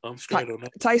 I'm straight on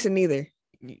that. Tyson neither.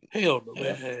 Hell no,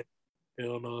 man.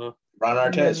 Hell no.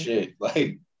 Ron Artest shit.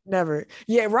 Like, never.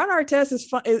 Yeah, Ron Artest is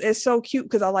fun. It's so cute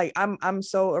because I'm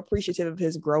so appreciative of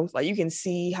his growth. Like, you can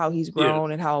see how he's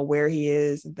grown and how aware he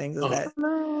is and things like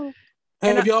that.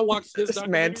 Hey, have y'all watched this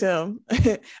man, Tim?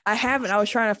 I haven't. I was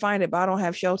trying to find it, but I don't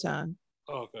have Showtime.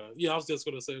 Okay. Yeah, I was just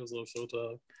gonna say it was on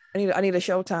Showtime. I need a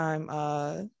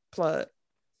Showtime plug.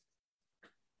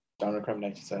 Don't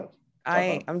incriminate yourself.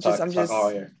 I'm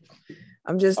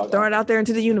just throwing it out there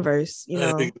into the universe.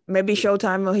 Maybe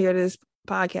Showtime will hear this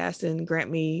podcast and grant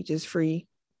me just free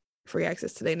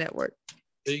access to their network.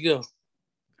 There you go.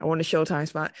 I want a Showtime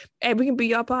spot. Hey, we can be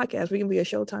your podcast. We can be a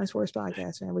Showtime Sports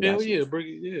podcast, man. Hell yeah, bring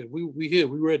it. Yeah, we here.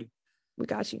 We ready. We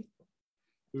got you.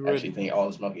 I actually think All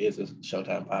the Smoke is a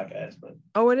Showtime podcast, but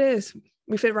it is.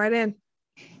 We fit right in.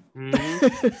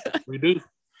 Mm-hmm. We do.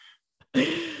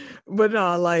 But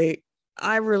no, like,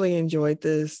 I really enjoyed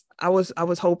this. I was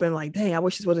hoping, like, dang, I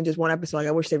wish this wasn't just one episode. Like,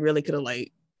 I wish they really could have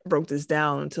like broke this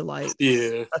down to like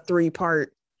a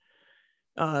 3-part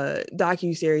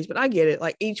docu-series. But I get it.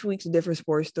 Like, each week's a different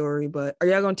sports story. But are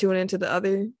y'all gonna tune into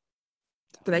the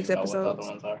next episode?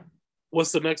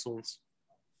 What's the next ones?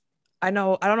 I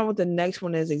don't know what the next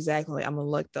one is exactly. I'm gonna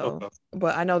look though. Okay.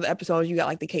 But I know the episodes you got,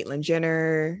 like the Caitlyn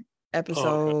Jenner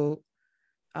episode.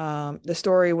 The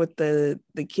story with the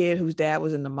kid whose dad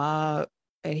was in the mob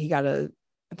and he got a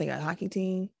hockey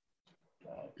team.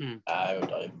 I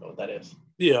don't even know what that is.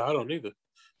 Yeah, I don't either.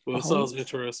 Well, it sounds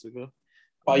interesting, huh?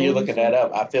 While you're looking that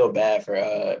up, I feel bad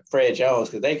for Fred Jones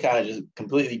because they kind of just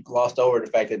completely glossed over the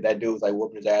fact that dude was like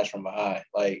whooping his ass from behind.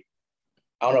 Like,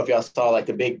 I don't know if y'all saw like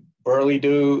the big burly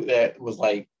dude that was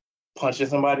like punching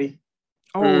somebody.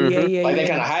 Oh yeah. Like they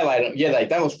kind of highlight him. Yeah, like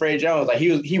that was Fred Jones. Like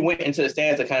he went into the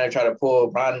stands to kind of try to pull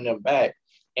Ron and them back,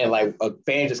 and like a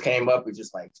fan just came up and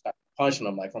just like started punching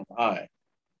him like from behind.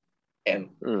 And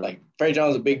like Fred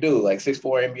Jones is a big dude, like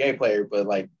 6'4" NBA player, but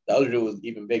like the other dude was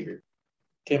even bigger.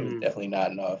 Tim is definitely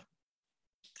not enough.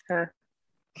 Huh.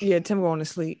 Yeah, Tim going to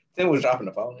sleep. Tim was dropping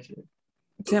the phone and shit.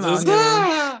 Tim out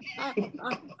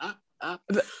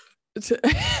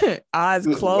here. Eyes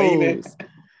closed.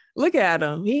 Look at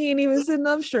him. He ain't even sitting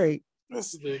up straight. I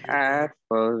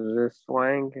suppose just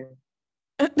swinging.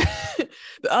 The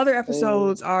other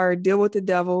episodes are Deal with the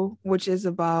Devil, which is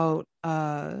about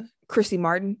Chrissy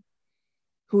Martin,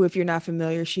 who, if you're not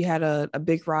familiar, she had a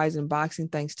big rise in boxing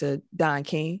thanks to Don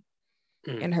King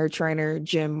and her trainer,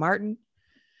 Jim Martin.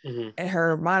 And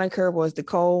her moniker was the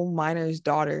coal miner's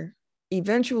daughter.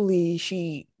 Eventually,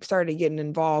 she started getting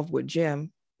involved with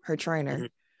Jim, her trainer,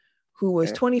 who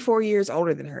was 24 years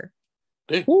older than her.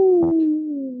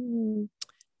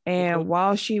 And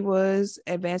while she was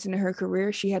advancing in her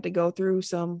career, she had to go through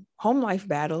some home life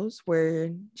battles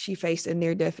where she faced a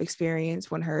near-death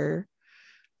experience when her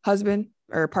husband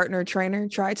or partner trainer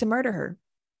tried to murder her.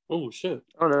 Oh, shit.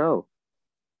 Oh, no.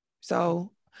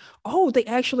 So, they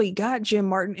actually got Jim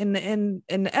Martin in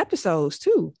the episodes,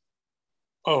 too.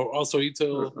 Oh, also you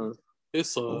tell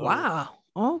it's wow.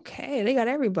 Okay, they got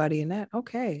everybody in that.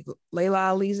 Okay,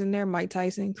 Layla Ali's in there, Mike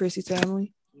Tyson, Chrissy's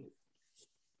family.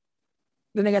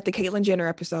 Then they got the Caitlyn Jenner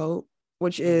episode,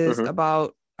 which is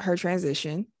about her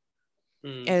transition,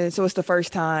 and so it's the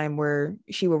first time where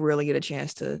she will really get a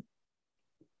chance to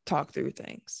talk through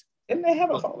things. Didn't they have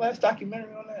a whole last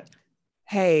documentary on that?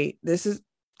 Hey, this is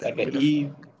like an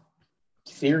Eve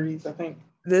series, I think.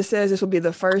 This says this will be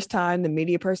the first time the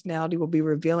media personality will be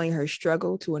revealing her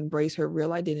struggle to embrace her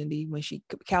real identity when she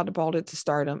catapulted to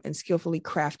stardom and skillfully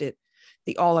crafted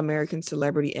the all-American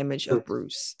celebrity image of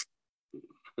Bruce.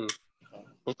 Maybe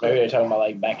they're talking about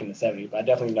like back in the 70s, but I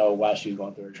definitely know why she was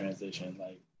going through her transition.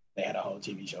 Like they had a whole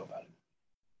TV show about it.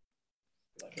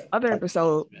 Like other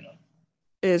episode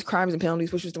is Crimes and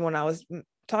Penalties, which was the one I was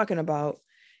talking about.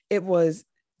 It was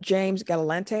James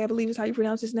Galante, I believe is how you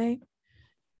pronounce his name.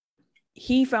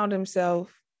 He found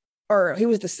himself, or he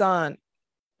was the son.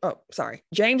 Oh, sorry.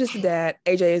 James is the dad.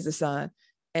 AJ is the son.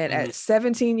 And at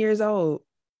 17 years old,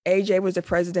 AJ was the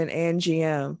president and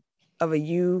GM of a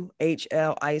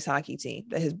UHL ice hockey team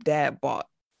that his dad bought.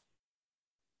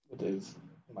 It is.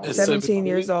 17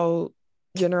 years old,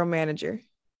 general manager.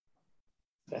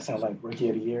 That sounds like Rookie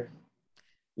of the Year.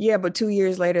 Yeah, but 2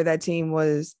 years later, that team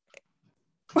was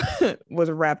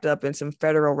wrapped up in some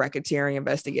federal racketeering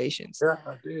investigations. Yeah,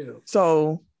 I did.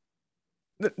 So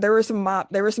there were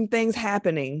some things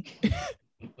happening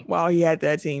while he had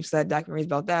that team. So that documentary is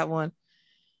about that one.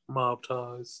 Mob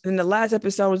ties. And the last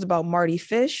episode was about Marty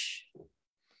Fish.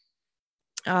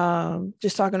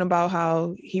 Just talking about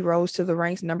how he rose to the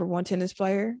ranks number one tennis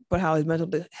player, but how his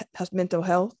mental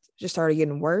health just started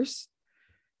getting worse,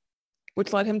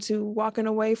 which led him to walking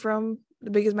away from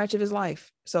the biggest match of his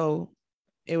life. So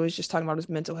it was just talking about his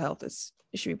mental health. It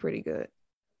should be pretty good.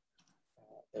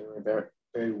 They were very,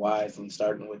 very wise in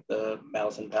starting with the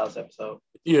Malice in the Palace episode.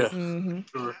 Yeah,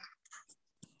 sure.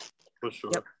 For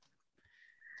sure. Yep.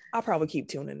 I'll probably keep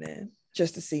tuning in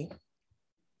just to see.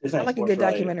 I like a good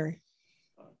documentary.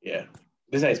 Yeah.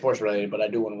 This ain't sports related, but I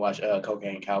do want to watch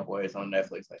Cocaine Cowboys on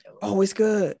Netflix. Oh, it's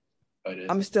good. Oh, it is.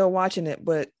 I'm still watching it,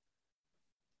 but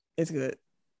it's good.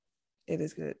 It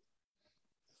is good.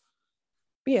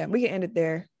 But yeah, we can end it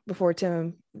there before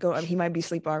Tim go. I mean, he might be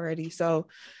asleep already. So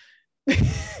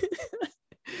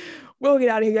we'll get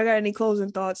out of here. Y'all got any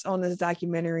closing thoughts on this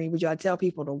documentary? Would y'all tell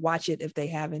people to watch it if they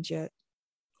haven't yet?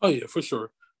 Oh yeah, for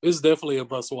sure. It's definitely a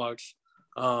must watch.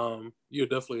 You'll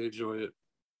definitely enjoy it.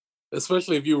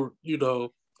 Especially if you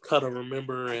kind of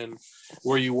remember and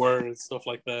where you were and stuff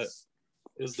like that.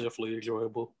 It's definitely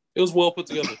enjoyable. It was well put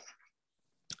together.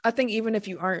 I think even if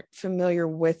you aren't familiar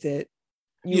with it,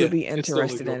 you would be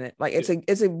interested in it. Like it's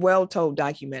a well told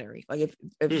documentary. Like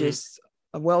if just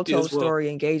a well told story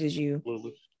engages you,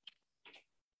 absolutely.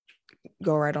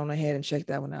 Go right on ahead and check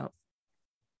that one out.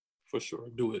 For sure,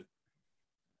 do it.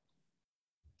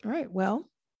 All right. Well,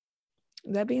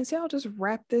 that being said, I'll just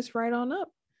wrap this right on up.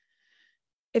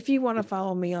 If you want to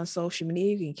follow me on social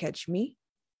media, you can catch me.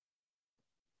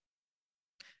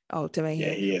 Oh, Tim ain't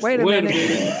here. Wait a minute.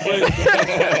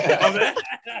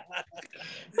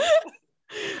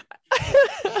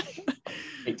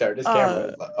 He turned this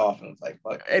camera off and was like,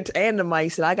 fuck. And the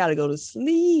mic said, I got to go to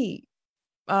sleep.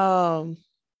 Yeah,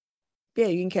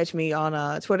 you can catch me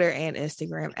on Twitter and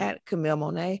Instagram at Camille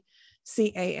Monet.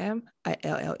 CAMILLEMONAE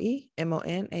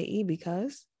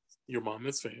because your mom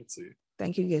is fancy.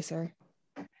 Thank you, good sir.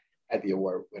 At the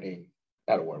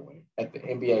at the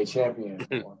NBA champion.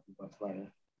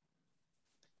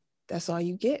 That's all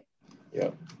you get.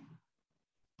 Yep.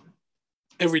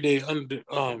 Every day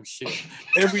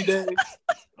Every day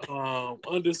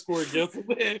 _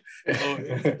 gentleman on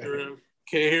Instagram,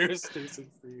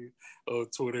 K-Harris316 on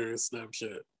Twitter and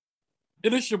Snapchat.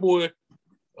 And it's your boy.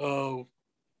 All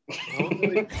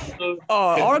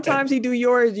the times he do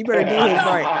yours, you better do his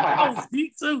right. I was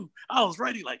deep too. I was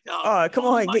ready like, come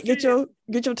on, get your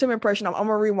Tim impression. I'm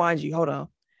gonna rewind you. Hold on.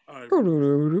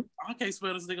 Right. I can't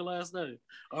spell this nigga last name.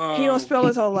 He don't spell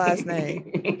his whole last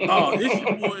name. It's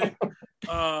your boy.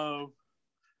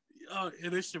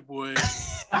 And it's your boy.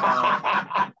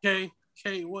 K.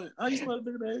 What? How you spell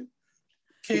the nigga name?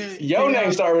 K. Your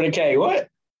name start with a K. What?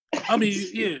 I mean,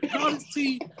 yeah. Y'all this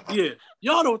T. Yeah.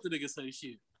 Y'all know what the nigga say.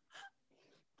 Shit.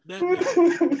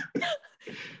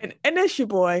 And that's your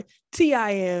boy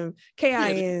TIMKINZ,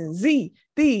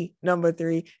 the number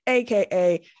 3,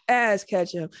 aka Ass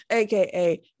Ketchup,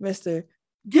 aka Mr.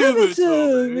 Give it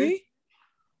to me.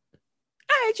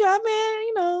 All right, y'all, man.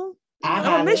 You know, I'm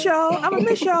gonna miss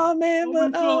y'all, man.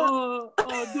 But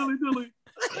dilly.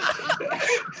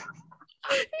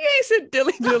 He ain't said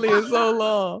dilly in so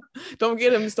long. Don't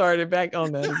get him started back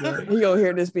on that again. He gonna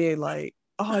hear this being like,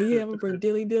 oh yeah, I'm gonna bring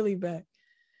dilly back.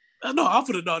 No, I'm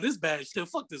finna know this bad shit.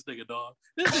 Fuck this nigga, dog.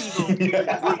 This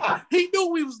nigga he knew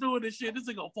we was doing this shit. This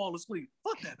nigga gonna fall asleep.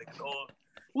 Fuck that nigga, dog.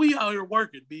 We out here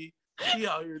working, B. He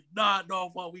out here nodding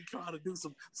off while we trying to do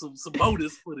some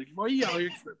bonus footage. Boy, he out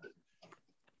here tripping.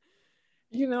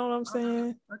 You know what I'm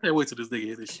saying? I can't wait till this nigga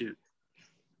hit this shit.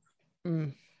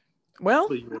 Well,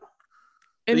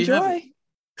 enjoy.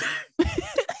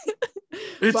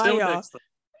 Bye, y'all.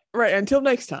 Right, until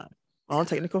next time on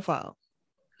Technical File.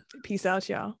 Peace out,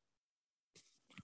 y'all.